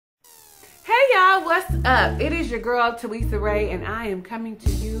Hey y'all, what's up? It is your girl Talisa Rae, and I am coming to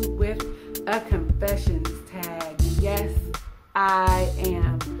you with a confessions tag. Yes, I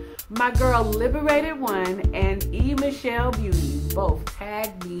am. My girl Liberated One and E. Michelle Beauty both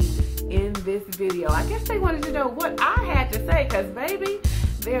tagged me in this video. I guess they wanted to know what I had to say, because baby,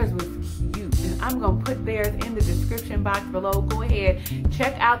 theirs was cute. And I'm going to put theirs in the description box below. Go ahead,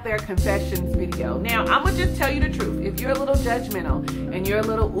 check out their confessions video. Now, I'm going to just tell you the truth. If you're a little judgmental and you're a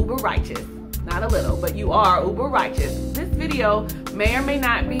little uber righteous, not a little, but you are uber righteous, this video may or may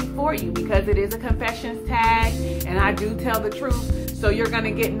not be for you, because it is a confessions tag and I do tell the truth. So you're going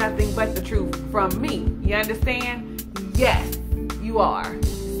to get nothing but the truth from me. You understand? Yes, you are.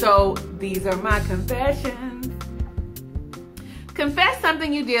 So these are my confessions. Confess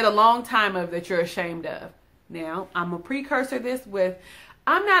something you did a long time of that you're ashamed of. Now, I'm going to precursor this with,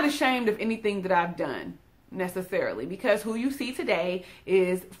 I'm not ashamed of anything that I've done necessarily, because who you see today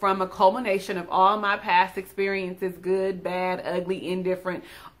is from a culmination of all my past experiences, good, bad, ugly, indifferent.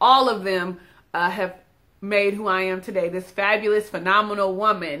 All of them have made who I am today, this fabulous, phenomenal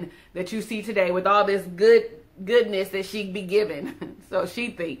woman that you see today with all this goodness that she be given. So she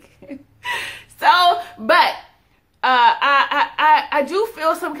think. But I do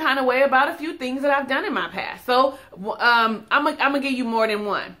feel some kind of way about a few things that I've done in my past. So I'm gonna give you more than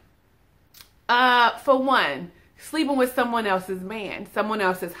one. For one, sleeping with someone else's man, someone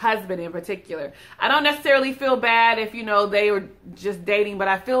else's husband in particular. I don't necessarily feel bad if, you know, they were just dating, but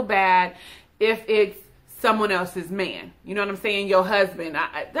I feel bad if it's someone else's man. You know what I'm saying? Your husband.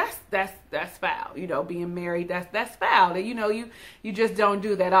 That's foul. You know, being married, that's foul. You know, you just don't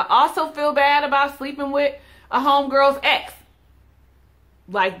do that. I also feel bad about sleeping with a homegirl's ex.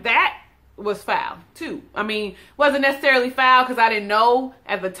 Like, that was foul too. I mean, wasn't necessarily foul because I didn't know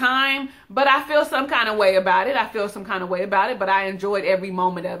at the time, but I feel some kind of way about it. But I enjoyed every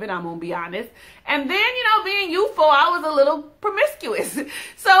moment of it, I'm gonna be honest. And then, you know, being youthful, I was a little promiscuous.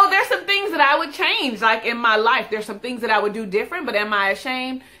 So there's some things that I would change, like in my life. There's some things that I would do different, but am I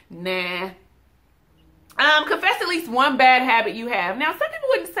ashamed? Nah. Confess at least one bad habit you have. Now, some people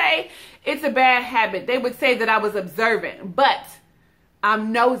wouldn't say it's a bad habit. They would say that I was observant, but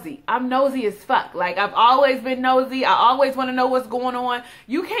I'm nosy. I'm nosy as fuck. Like, I've always been nosy. I always want to know what's going on.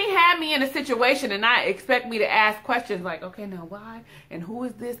 You can't have me in a situation and not expect me to ask questions like, okay, now why? And who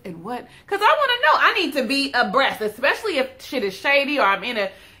is this? And what? Because I want to know. I need to be abreast, especially if shit is shady or I'm in a,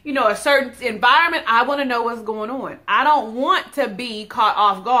 you know, a certain environment. I want to know what's going on. I don't want to be caught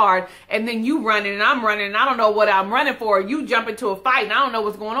off guard and then you running and I'm running and I don't know what I'm running for. You jump into a fight and I don't know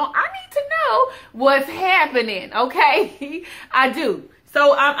what's going on. I need to know what's happening, okay? I do.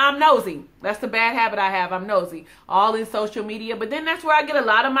 So I'm nosy. That's the bad habit I have. I'm nosy. All in social media. But then that's where I get a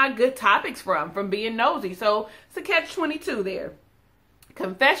lot of my good topics from being nosy. So it's a catch-22 there.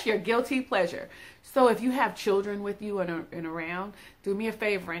 Confess your guilty pleasure. So if you have children with you and around, do me a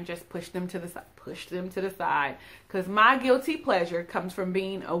favor and just push them to the side. Push them to the side. Because my guilty pleasure comes from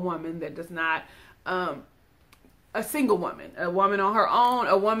being a woman that does not, a single woman. A woman on her own.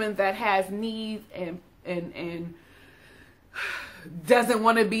 A woman that has needs and doesn't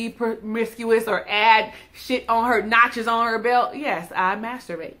want to be promiscuous or add shit on her, notches on her belt. Yes, I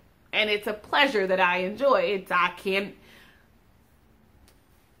masturbate. And it's a pleasure that I enjoy.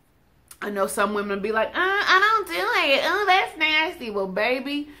 I know some women will be like, I don't do it. Oh, that's nasty. Well,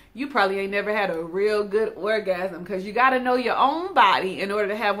 baby, you probably ain't never had a real good orgasm, because you got to know your own body in order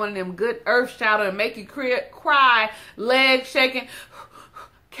to have one of them good earth shatter and make you cry, legs shaking,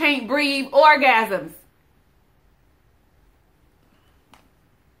 can't breathe orgasms.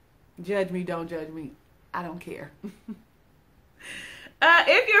 Judge me, don't judge me. I don't care.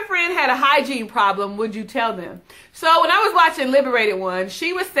 If your friend had a hygiene problem, would you tell them? So when I was watching Liberated One,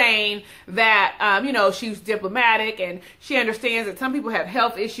 she was saying that, you know, she's diplomatic and she understands that some people have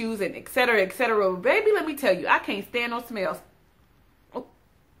health issues and et cetera, et cetera. Baby, let me tell you, I can't stand no smells.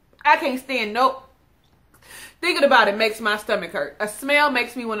 I can't stand, nope. Thinking about it makes my stomach hurt. A smell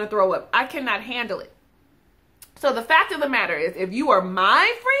makes me want to throw up. I cannot handle it. So the fact of the matter is, if you are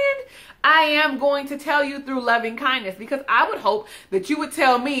my friend, I am going to tell you through loving kindness, because I would hope that you would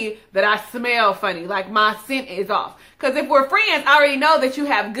tell me that I smell funny, like my scent is off. Because if we're friends, I already know that you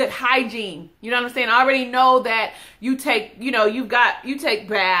have good hygiene. You know what I'm saying? I already know that you take, you know, you take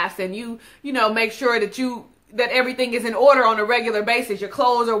baths and you know, make sure that everything is in order on a regular basis. Your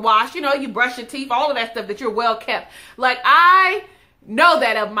clothes are washed, you know, you brush your teeth, all of that stuff, that you're well kept. Like, I know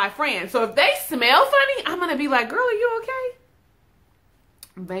that of my friends. So if they smell funny, I'm going to be like, girl, are you okay?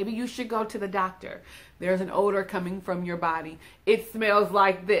 Maybe you should go to the doctor. There's an odor coming from your body. It smells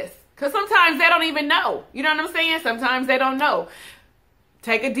like this. Because sometimes they don't even know. You know what I'm saying? Sometimes they don't know.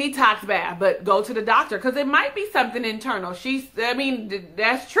 take a detox bath, but go to the doctor because it might be something internal. I mean,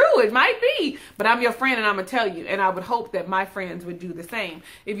 that's true. It might be, but I'm your friend and I'm going to tell you. And I would hope that my friends would do the same.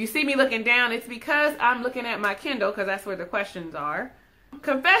 If you see me looking down, it's because I'm looking at my Kindle because that's where the questions are.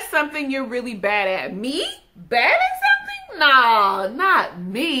 Confess something you're really bad at. Me? Bad at something? No, not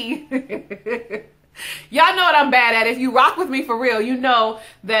me. Y'all know what I'm bad at. If you rock with me for real, you know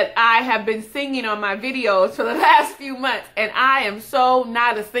that I have been singing on my videos for the last few months, and I am so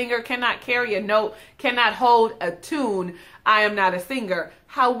not a singer, cannot carry a note, cannot hold a tune. I am not a singer.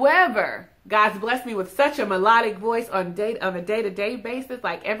 However, God's blessed me with such a melodic voice on a day-to-day basis,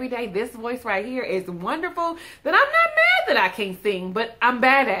 like every day. This voice right here is wonderful that I'm not mad that I can't sing, but I'm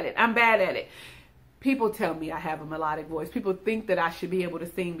bad at it. I'm bad at it. People tell me I have a melodic voice. People think that I should be able to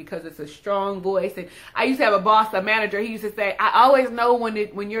sing because it's a strong voice. And I used to have a boss, a manager. He used to say, I always know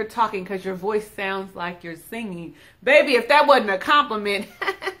when you're talking because your voice sounds like you're singing. Baby, if that wasn't a compliment,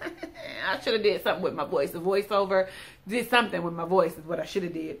 I should have did something with my voice. The voiceover did something with my voice is what I should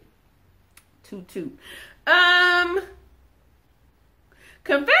have did. Toot.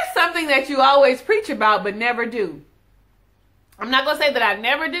 Confess something that you always preach about but never do. I'm not going to say that I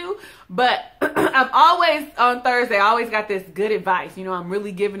never do, but I've always, on Thursday, I always got this good advice. You know, I'm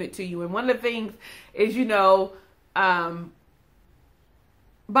really giving it to you. And one of the things is, you know, about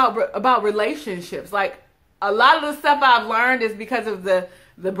relationships. Like, a lot of the stuff I've learned is because of the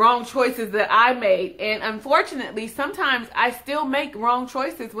wrong choices that I made. And unfortunately, sometimes I still make wrong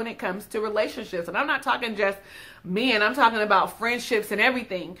choices when it comes to relationships. And I'm not talking just men. I'm talking about friendships and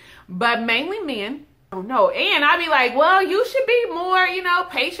everything. But mainly men. Oh no. And I'd be like, well, you should be more, you know,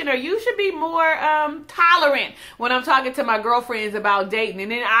 patient, or you should be more tolerant when I'm talking to my girlfriends about dating.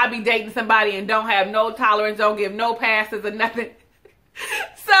 And then I'd be dating somebody and don't have no tolerance, don't give no passes or nothing.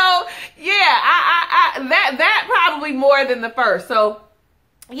 So yeah, that probably more than the first. So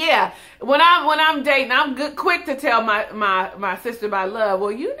yeah, when I'm dating, I'm quick to tell my sister by love,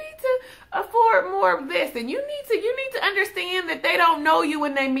 well, you need to afford more of this, and you need to understand that they don't know you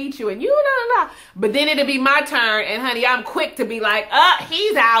when they meet you, and you blah, blah, blah. But then it'll be my turn, and honey, I'm quick to be like,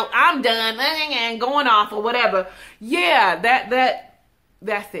 he's out, I'm done, and going off or whatever. Yeah,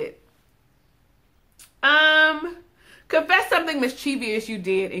 that's it. Confess something mischievous you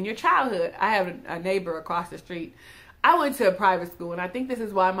did in your childhood. I have a neighbor across the street. I went to a private school, and I think this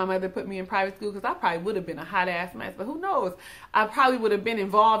is why my mother put me in private school, because I probably would have been a hot-ass mess. But who knows? I probably would have been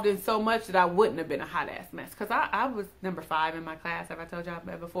involved in so much that I wouldn't have been a hot-ass mess, because I was number 5 in my class. Have I told y'all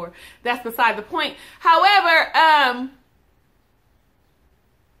that before? That's beside the point. However,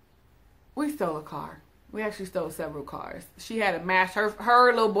 we stole a car. We actually stole several cars. She had a master.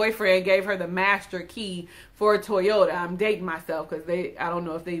 Her little boyfriend gave her the master key for a Toyota. I'm dating myself because I don't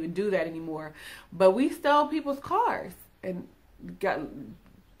know if they even do that anymore. But we stole people's cars and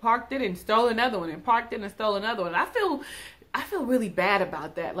parked it and stole another one, and parked it and stole another one. I feel really bad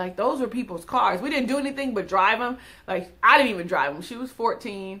about that. Like, those were people's cars. We didn't do anything but drive them. Like, I didn't even drive them. She was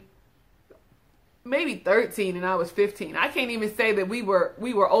 14. Maybe 13 and I was 15. I can't even say that we were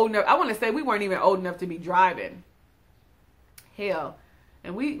old enough. I want to say we weren't even old enough to be driving. Hell.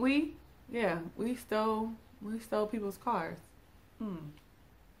 And we stole people's cars.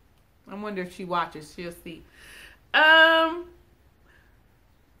 I wonder if she watches. She'll see. Confess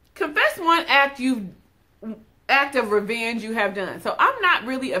one act of revenge you have done. So I'm not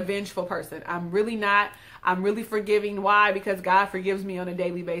really a vengeful person. I'm really not. I'm really forgiving. Why? Because God forgives me on a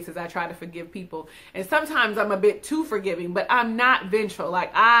daily basis. I try to forgive people. And sometimes I'm a bit too forgiving, but I'm not vengeful. Like,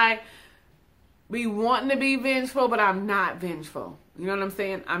 I be wanting to be vengeful, but I'm not vengeful. You know what I'm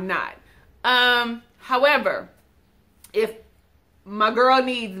saying? I'm not. However, if my girl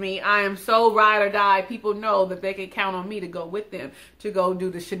needs me, I am so ride or die. People know that they can count on me to go with them, to go do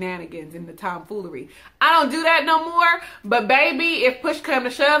the shenanigans and the tomfoolery. I don't do that no more, but baby, if push come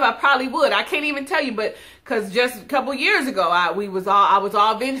to shove, I probably would. I can't even tell you, but because just a couple years ago, I was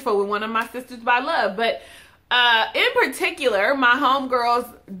all vengeful with one of my sisters by love. But in particular, my homegirl's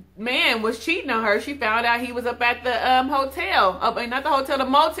man was cheating on her. She found out he was up at the hotel. Not the hotel, the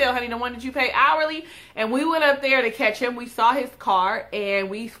motel, honey, the one that you pay hourly. And we went up there to catch him. We saw his car, and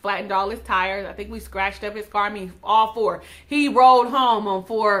we flattened all his tires. I think we scratched up his car. I mean, all 4. He rolled home on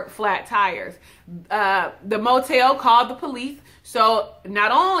 4 flat tires. The motel called the police. So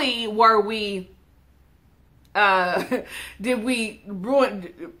not only were we, did we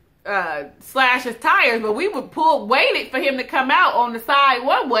ruin... slash his tires, but we waited for him to come out on the side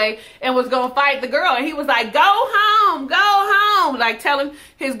one way and was gonna fight the girl, and he was like, go home, like telling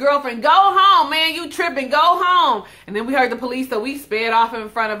his girlfriend, go home, man, you tripping, go home. And then we heard the police, so we sped off in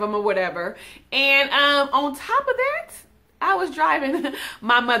front of him or whatever. And on top of that, I was driving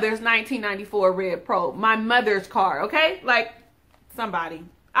my mother's 1994 red Probe, my mother's car, okay? Like, somebody.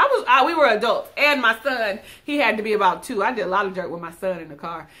 We were adults, and my son, he had to be about 2. I did a lot of dirt with my son in the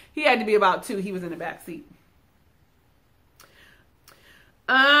car. He had to be about 2. He was in the back seat.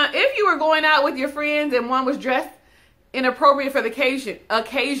 If you were going out with your friends and one was dressed inappropriate for the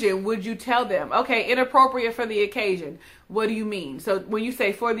occasion, would you tell them? Okay, inappropriate for the occasion. What do you mean? So when you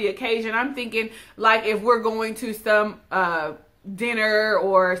say for the occasion, I'm thinking like if we're going to some dinner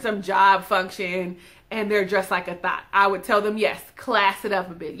or some job function and they're dressed like a thought, I would tell them, yes, class it up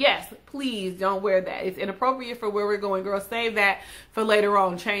a bit. Yes, please don't wear that. It's inappropriate for where we're going. Girl, save that for later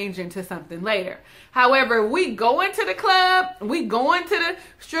on, change into something later. However, we go into the club, we go into the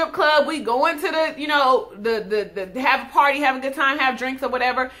strip club, we go into the, you know, the have a party, have a good time, have drinks or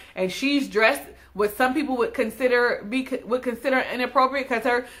whatever, and she's dressed what some people would consider inappropriate because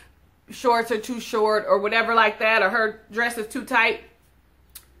her shorts are too short or whatever like that, or her dress is too tight.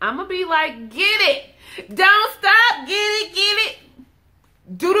 I'm gonna be like, get it. Don't stop. Get it.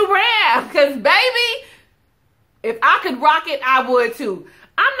 Do the rap. Because, baby, if I could rock it, I would too.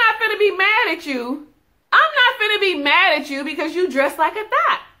 I'm not finna be mad at you. I'm not finna be mad at you because you dress like a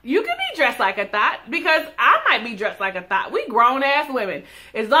thought. You can be dressed like a thought because I might be dressed like a thought. We grown-ass women.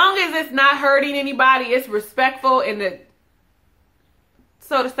 As long as it's not hurting anybody, it's respectful in the...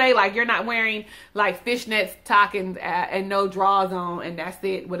 So to say, like, you're not wearing, like, fishnets, stockings, and no drawers on, and that's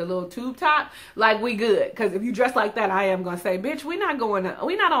it, with a little tube top, like, we good. Because if you dress like that, I am going to say, bitch, we not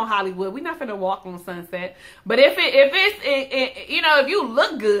on Hollywood. We not finna walk on Sunset. But if you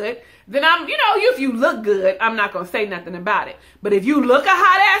look good, then if you look good, I'm not going to say nothing about it. But if you look a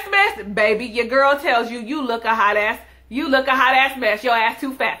hot-ass mess, baby, your girl tells you look a hot-ass mess. Your ass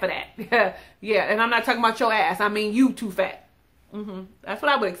too fat for that. Yeah, and I'm not talking about your ass. I mean, you too fat. That's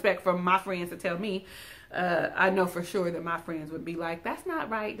what I would expect from my friends to tell me. I know for sure that my friends would be like, that's not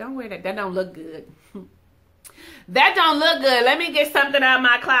right. Don't wear that. That don't look good. That don't look good. Let me get something out of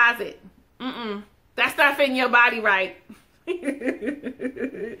my closet. That's not fitting your body right.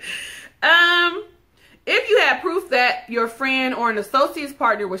 If you had proof that your friend or an associate's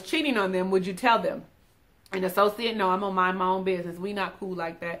partner was cheating on them, would you tell them? An associate? No, I'm gonna mind my own business. We not cool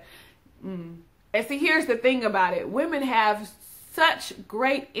like that. And see, here's the thing about it. Women have such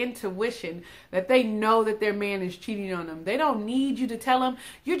great intuition that they know that their man is cheating on them. They don't need you to tell them.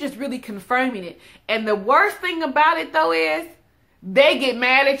 You're just really confirming it. And the worst thing about it, though, is they get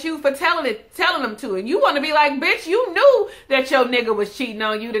mad at you for telling them to. And you want to be like, bitch, you knew that your nigga was cheating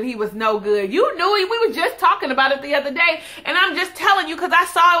on you, that he was no good. You knew it. We were just talking about it the other day. And I'm just telling you because I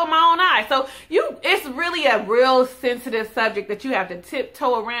saw it with my own eyes. So it's really a real sensitive subject that you have to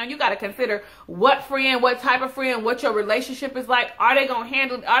tiptoe around. You got to consider what friend, what type of friend, what your relationship is like. Are they going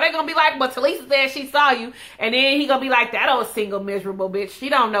to be like, well, Talisa said she saw you. And then he going to be like, that old single miserable bitch. She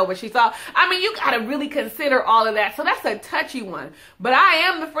don't know what she saw. I mean, you got to really consider all of that. So that's a touchy one. But I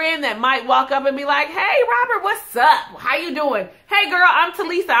am the friend that might walk up and be like, hey, Robert, what's up? How you doing? Hey, girl, I'm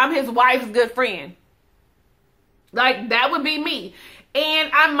Talisa. I'm his wife's good friend. Like, that would be me.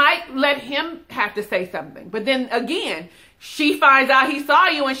 And I might let him have to say something. But then, again, she finds out he saw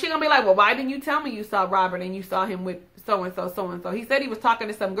you, and she's going to be like, well, why didn't you tell me you saw Robert and you saw him with so-and-so, so-and-so? He said he was talking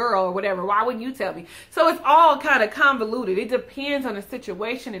to some girl or whatever. Why wouldn't you tell me? So it's all kind of convoluted. It depends on the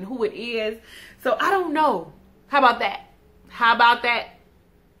situation and who it is. So I don't know. How about that?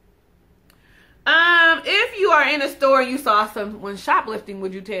 If you are in a store and you saw someone shoplifting,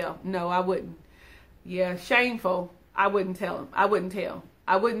 would you tell? No, I wouldn't. Yeah, shameful. I wouldn't tell them. I wouldn't tell.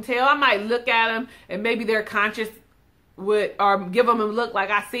 I might look at them and maybe their conscience would, or give them a look like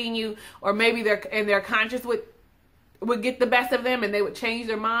I seen you, or maybe their conscience would get the best of them and they would change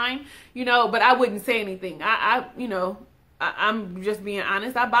their mind, but I wouldn't say anything. I'm just being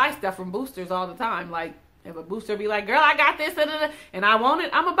honest. I buy stuff from boosters all the time. Like, if a booster be like, girl, I got this, and I want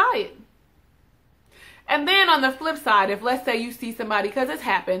it, I'm going to buy it. And then on the flip side, if let's say you see somebody, because it's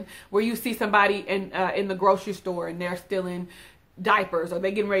happened, where you see somebody in the grocery store and they're still in diapers or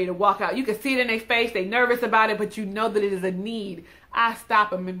they're getting ready to walk out. You can see it in their face. They're nervous about it, but you know that it is a need. I stop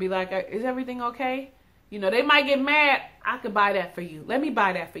them and be like, is everything okay? They might get mad. I could buy that for you. Let me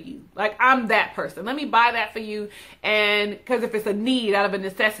buy that for you. Like, I'm that person. Let me buy that for you. And because if it's a need out of a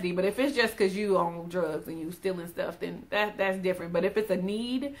necessity, but if it's just because you on drugs and you stealing stuff, then that's different. But if it's a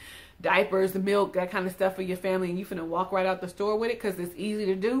need, diapers, milk, that kind of stuff for your family, and you finna walk right out the store with it because it's easy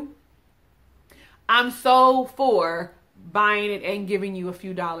to do, I'm so for buying it and giving you a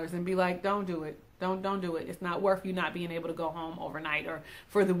few dollars and be like, don't do it. Don't do it. It's not worth you not being able to go home overnight or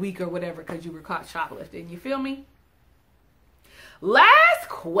for the week or whatever because you were caught shoplifting. You feel me? Last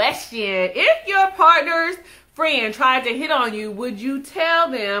question. If your partner's friend tried to hit on you, would you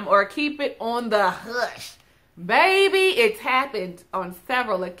tell them or keep it on the hush? Baby, it's happened on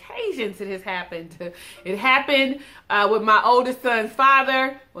several occasions. It has happened. It happened with my oldest son's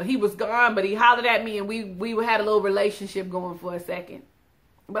father. Well, he was gone, but he hollered at me, and we had a little relationship going for a second.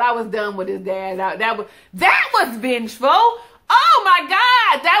 But I was done with his dad. That was vengeful. Oh my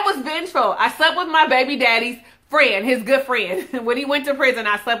God, that was vengeful. I slept with my baby daddy's friend, his good friend. When he went to prison,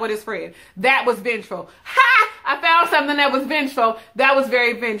 I slept with his friend. That was vengeful. Ha! I found something that was vengeful. That was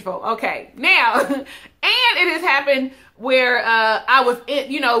very vengeful. Okay, now, and it has happened where I was,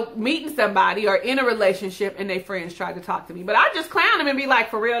 meeting somebody or in a relationship, and their friends tried to talk to me. But I just clown them and be like,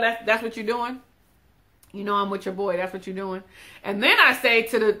 for real, that's what you're doing? You know I'm with your boy. That's what you're doing. And then I say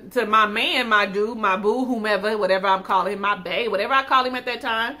to my man, my dude, my boo, whomever, whatever I'm calling him, my bae, whatever I call him at that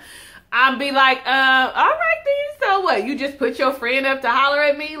time, I'll be like, all right then. So what? You just put your friend up to holler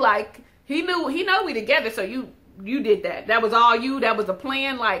at me? Like, he know we together, so you did that. That was all you? That was a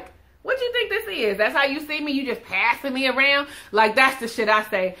plan? Like, what you think this is? That's how you see me? You just passing me around? Like, that's the shit I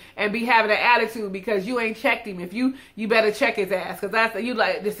say. And be having an attitude because you ain't checked him. If you better check his ass. Because that's, you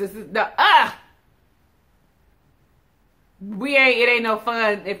like, this is, it ain't no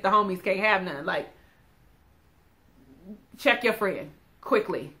fun if the homies can't have none. Like, check your friend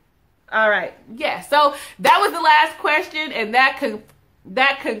quickly. All right. Yeah. So that was the last question, and that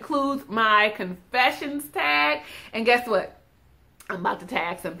concludes my confessions tag. And guess what? I'm about to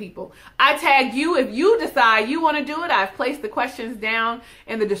tag some people. I tagged you. If you decide you want to do it, I've placed the questions down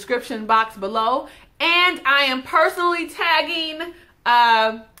in the description box below, and I am personally tagging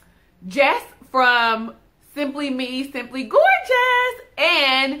Jess from Simply Me, Simply Gorgeous,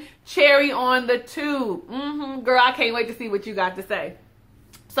 and Cherry on the Tube. Girl, I can't wait to see what you got to say.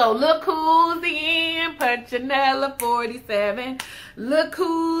 So look who's in, Punchinella 47. Look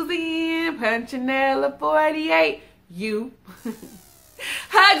who's in, Punchinella 48. You.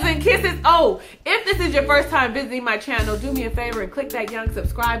 Hugs and kisses. Oh, if this is your first time visiting my channel, do me a favor and click that young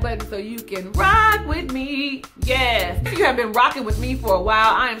subscribe button so you can rock with me. Yes, if you have been rocking with me for a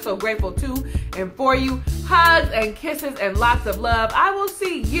while, I am so grateful to and for you. Hugs and kisses and lots of love. I will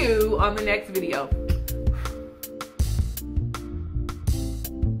see you on the next video.